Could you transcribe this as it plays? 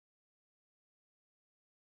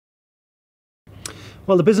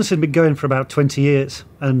Well, the business had been going for about 20 years,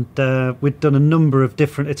 and we'd done a number of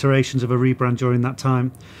different iterations of a rebrand during that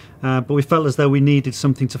time. But we felt as though we needed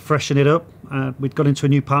something to freshen it up. We'd got into a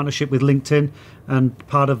new partnership with LinkedIn, and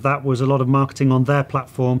part of that was a lot of marketing on their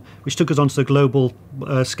platform, which took us onto the global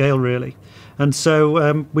scale, really. And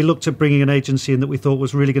so we looked at bringing an agency in that we thought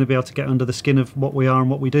was really going to be able to get under the skin of what we are and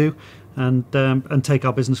what we do, and take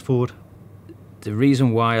our business forward. The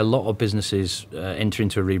reason why a lot of businesses enter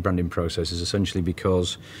into a rebranding process is essentially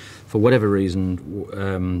because, for whatever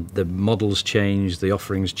reason, the models changed, the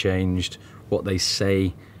offerings changed, what they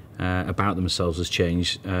say about themselves has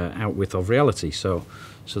changed out with of reality. So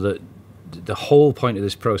that the whole point of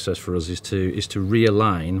this process for us is to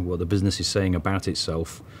realign what the business is saying about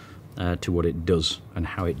itself to what it does and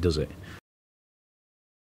how it does it.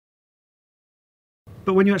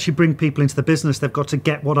 But when you actually bring people into the business, they've got to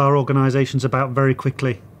get what our organisation's about very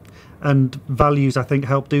quickly. And values, I think,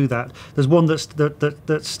 help do that. There's one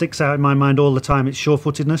that sticks out in my mind all the time. It's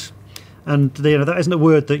sure-footedness. And that isn't a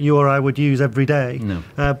word that you or I would use every day. No.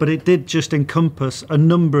 But it did just encompass a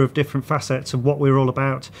number of different facets of what we're all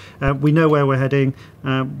about. We know where we're heading.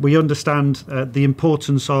 We understand the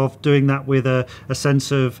importance of doing that with a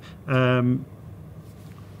sense of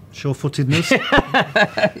sure-footedness.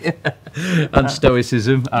 And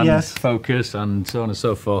stoicism and yes. focus and so on and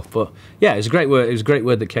so forth. But yeah, it was a great word. It was a great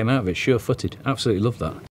word that came out of it. Sure-footed. Absolutely love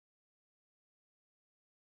that.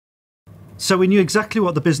 So we knew exactly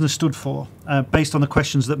what the business stood for based on the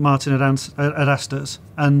questions that Martin had asked us,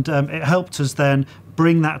 and it helped us then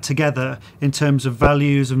bring that together in terms of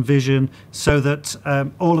values and vision, so that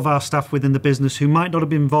all of our staff within the business who might not have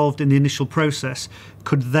been involved in the initial process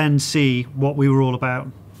could then see what we were all about.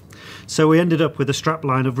 So we ended up with a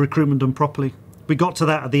strapline of recruitment done properly. We got to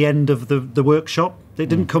that at the end of the workshop. It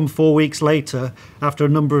didn't come 4 weeks later after a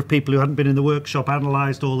number of people who hadn't been in the workshop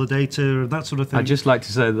analysed all the data and that sort of thing. I'd just like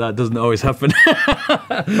to say that doesn't always happen.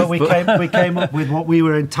 But we came up with what we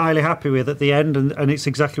were entirely happy with at the end, and it's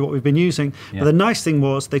exactly what we've been using. Yeah. But the nice thing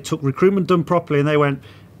was they took recruitment done properly and they went,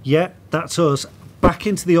 yeah, that's us, back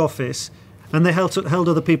into the office, and they held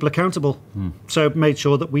other people accountable. So made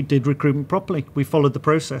sure that we did recruitment properly. We followed the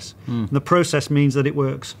process. And the process means that it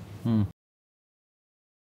works.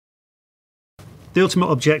 The ultimate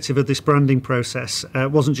objective of this branding process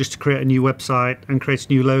wasn't just to create a new website and create a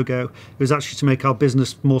new logo. It was actually to make our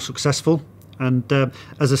business more successful. And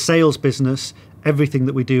as a sales business, everything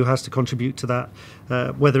that we do has to contribute to that,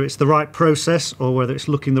 whether it's the right process or whether it's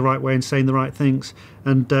looking the right way and saying the right things.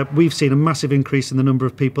 And we've seen a massive increase in the number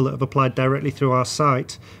of people that have applied directly through our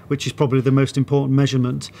site, which is probably the most important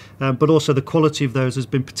measurement. But also the quality of those has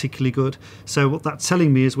been particularly good. So what that's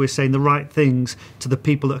telling me is we're saying the right things to the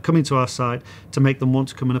people that are coming to our site to make them want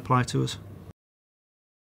to come and apply to us.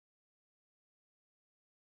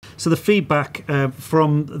 So the feedback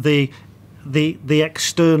from the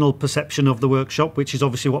external perception of the workshop, which is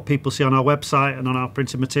obviously what people see on our website and on our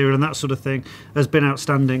printed material and that sort of thing, has been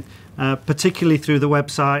outstanding, particularly through the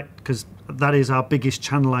website, because that is our biggest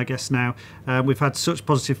channel, I guess, now. We've had such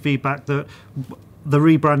positive feedback that the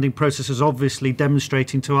rebranding process is obviously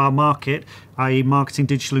demonstrating to our market, i.e. marketing,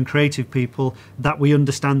 digital and creative people, that we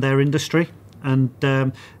understand their industry. And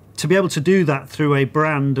to be able to do that through a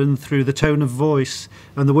brand and through the tone of voice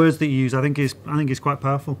and the words that you use, I think is quite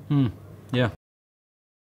powerful. Yeah.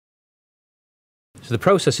 So the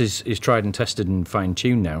process is tried and tested and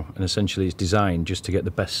fine-tuned now, and essentially it's designed just to get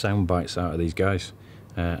the best sound bites out of these guys,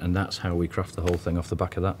 and that's how we craft the whole thing off the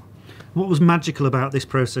back of that. What was magical about this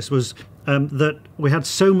process was that we had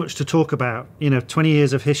so much to talk about, 20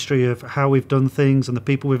 years of history of how we've done things and the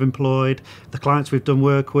people we've employed, the clients we've done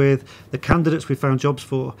work with, the candidates we've found jobs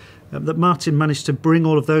for, that Martin managed to bring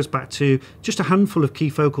all of those back to just a handful of key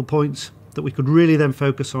focal points that we could really then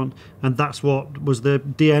focus on, and that's what was the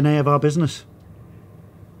DNA of our business.